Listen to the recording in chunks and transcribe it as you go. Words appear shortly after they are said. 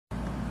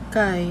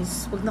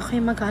Guys, huwag na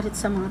kayo magalit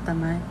sa mga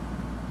tamad.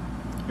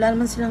 Wala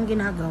naman silang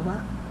ginagawa.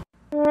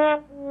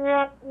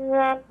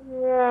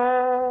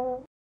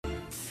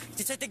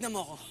 Chichay, tignan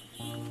mo ako.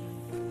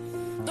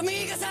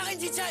 Tumingin ka sa akin,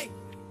 Chichay!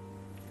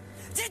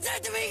 Chichay,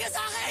 tumingin ka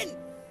sa akin!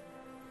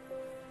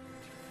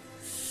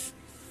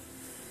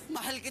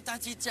 Mahal kita,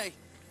 Chichay.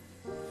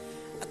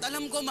 At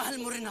alam ko,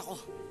 mahal mo rin ako.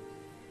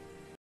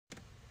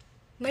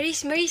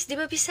 Maris, di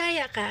ba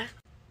Bisaya ka?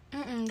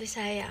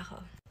 Bisaya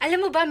ako.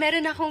 Alam mo ba,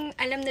 meron akong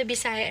alam na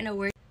Bisaya na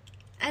word.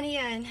 Ano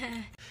yan,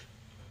 ha?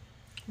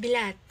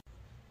 Bilat.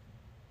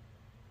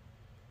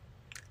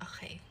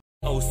 Okay.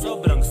 Oh,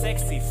 sobrang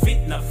sexy, fit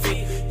na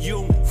fit.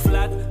 Yung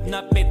flat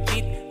na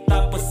petit,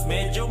 tapos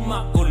medyo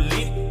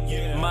makulit.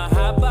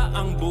 Mahaba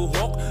ang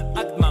buhok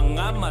at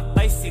mga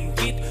matay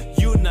singkit.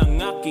 Yun ang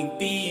aking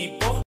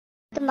tipo.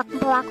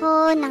 Tumakbo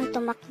ako ng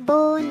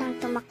tumakbo, ng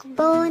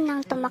tumakbo, ng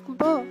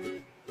tumakbo.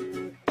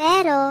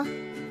 Pero,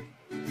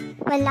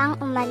 walang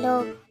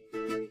umalog.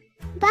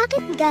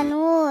 Bakit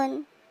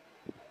ganun?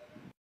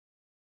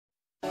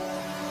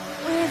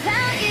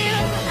 Without you,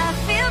 I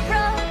feel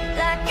broke,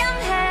 like I'm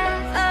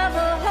half of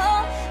a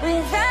whole.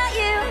 Without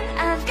you,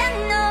 I've got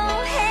no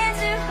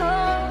hands to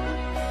hold.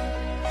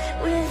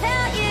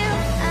 Without you,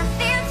 I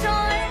feel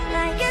torn,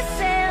 like a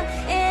sail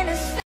in a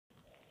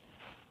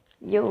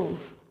Yo,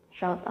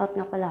 shout out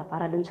nga pala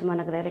para dun sa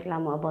mga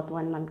nagre-reklamo about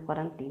 1-month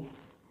quarantine.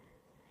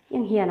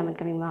 Yung hiya naman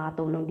kaming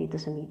makakatulong dito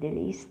sa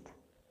Middle East.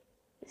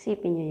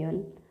 Isipin nyo yun.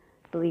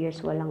 2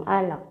 years walang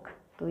alak,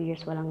 2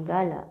 years walang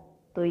gala,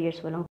 2 years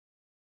walang...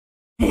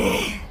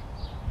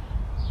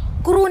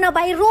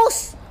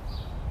 Coronavirus!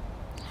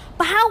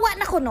 Pahawa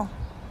na ko, no?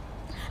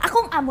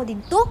 Akong amo din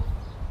to.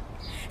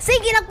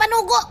 Sige,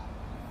 nagpanugo!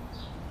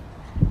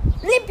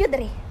 Limpyo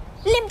dere.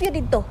 Limpyo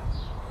dito.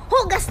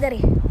 Hugas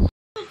dere.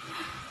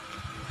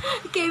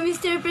 Kay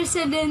Mr.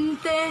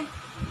 Presidente,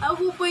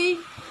 ako po'y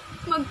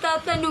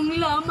magtatanong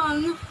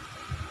lamang.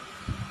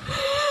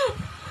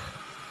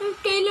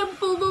 Kailan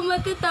po ba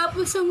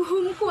matatapos ang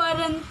home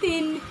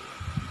quarantine?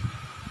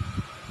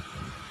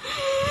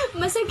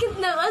 Masakit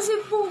na kasi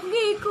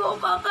pugi ko,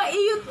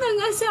 kakaiyot ng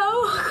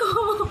asawa ko.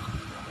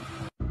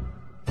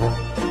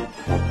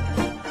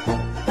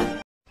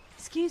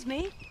 Excuse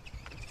me?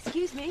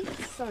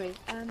 Sorry,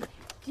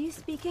 do you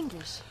speak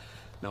English?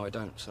 No, I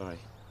don't,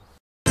 sorry.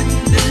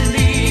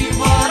 Believe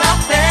what I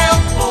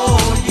felt for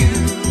you.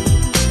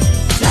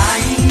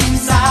 Dying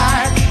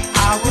inside,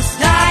 I was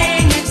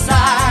dying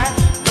inside,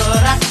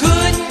 but I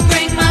couldn't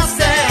bring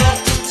myself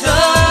to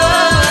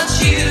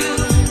touch you.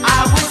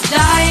 I was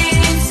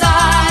dying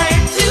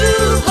inside to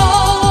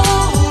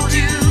hold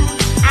you.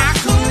 I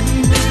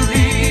couldn't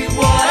believe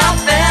what I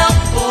felt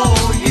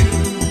for you.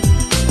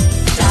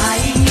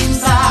 Dying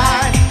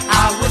inside,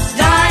 I was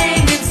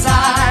dying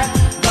inside,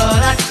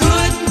 but I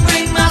couldn't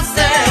bring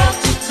myself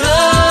to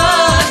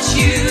touch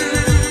you.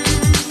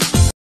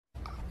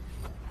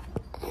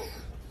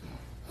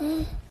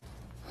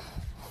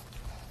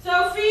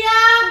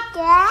 Sophia!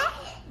 Dad?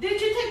 Did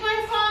you take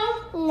my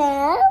phone?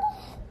 No?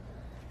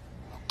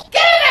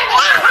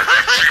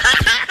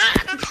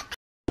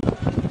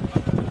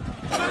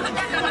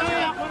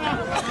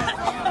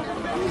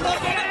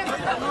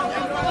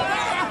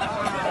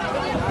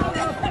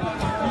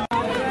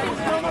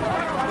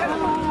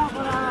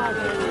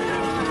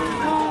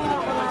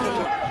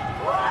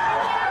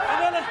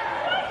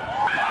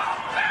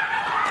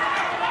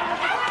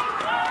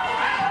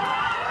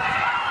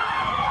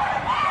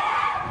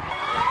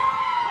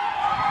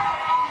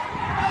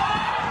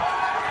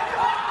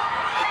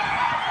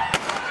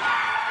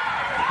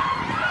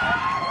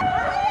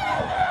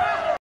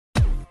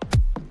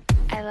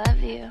 I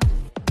love you.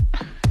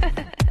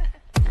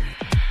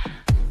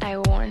 I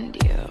warned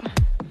you.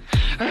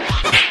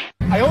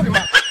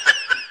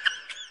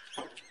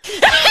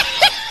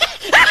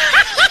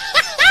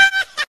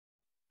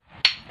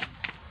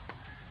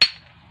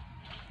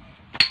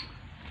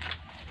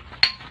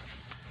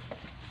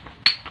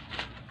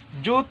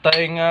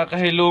 Jutay nga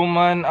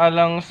kahiluman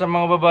alang sa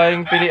mga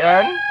babaeng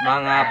pilian.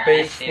 Mga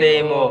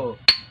peste mo.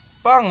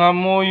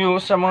 Pangamuyo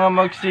sa mga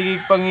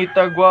magsigig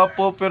pangita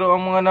gwapo pero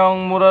ang mga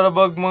naong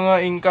murarabag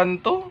mga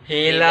engkanto.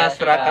 Hilas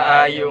ra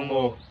kaayo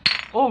mo.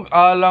 O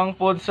alang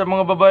pod sa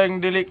mga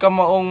babaeng dili ka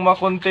maong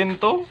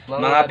makontento.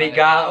 Mga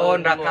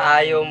bigaon ra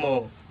kaayo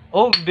mo.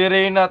 O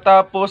dire na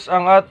tapos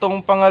ang atong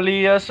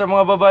pangaliya sa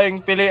mga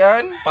babaeng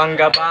pilian.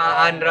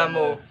 Panggabaan ra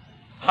mo.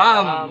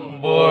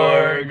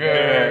 Hamburger.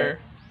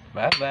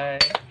 Bye-bye.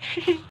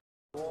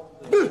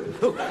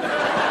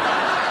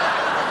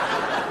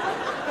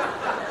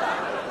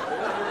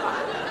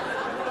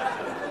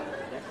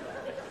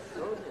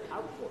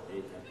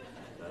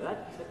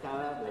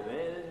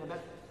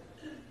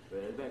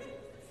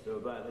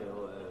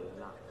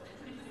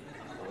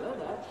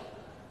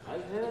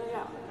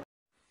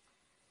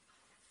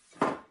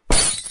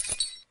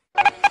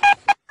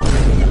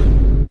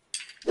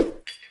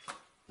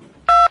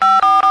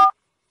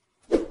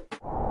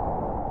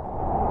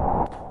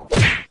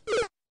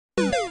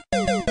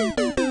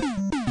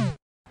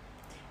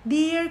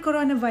 Dear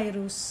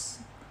Coronavirus,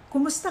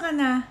 kumusta ka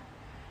na?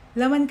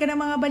 Laman ka ng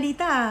mga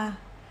balita ah.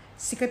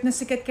 Sikat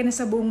ka na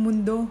sa buong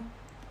mundo.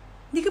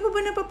 Hindi ka pa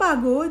ba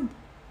napapagod?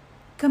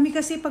 Kami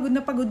kasi pagod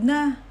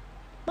na.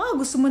 Baka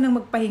gusto mo nang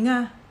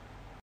magpahinga.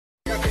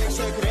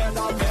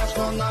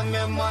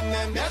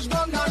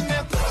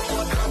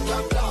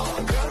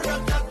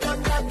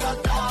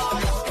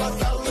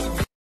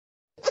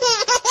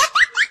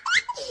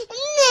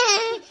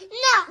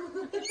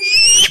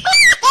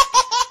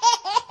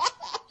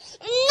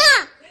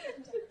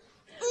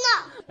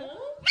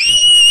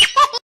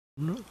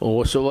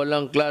 O sa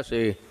walang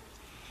klase,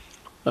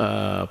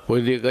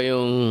 pwede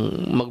kayong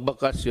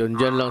magbakasyon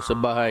dyan lang sa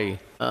bahay.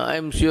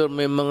 I'm sure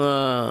may mga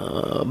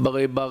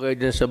bagay-bagay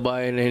dyan sa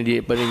bahay na hindi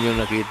pa ninyo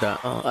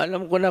nakita.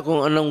 Alam ko na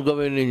kung anong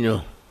gawin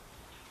ninyo.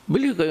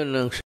 Bili kayo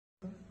ng...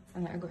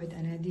 أنا أقعد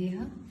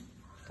أناديها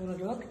طول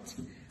الوقت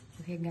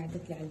وهي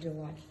قاعدة لي على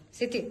الجوال.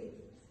 سيتي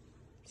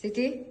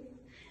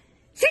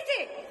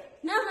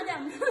No,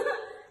 madam.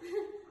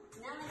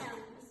 No, madam.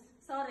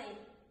 Sorry.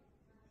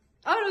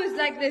 Always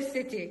like this,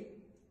 Siti.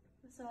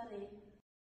 Sorry.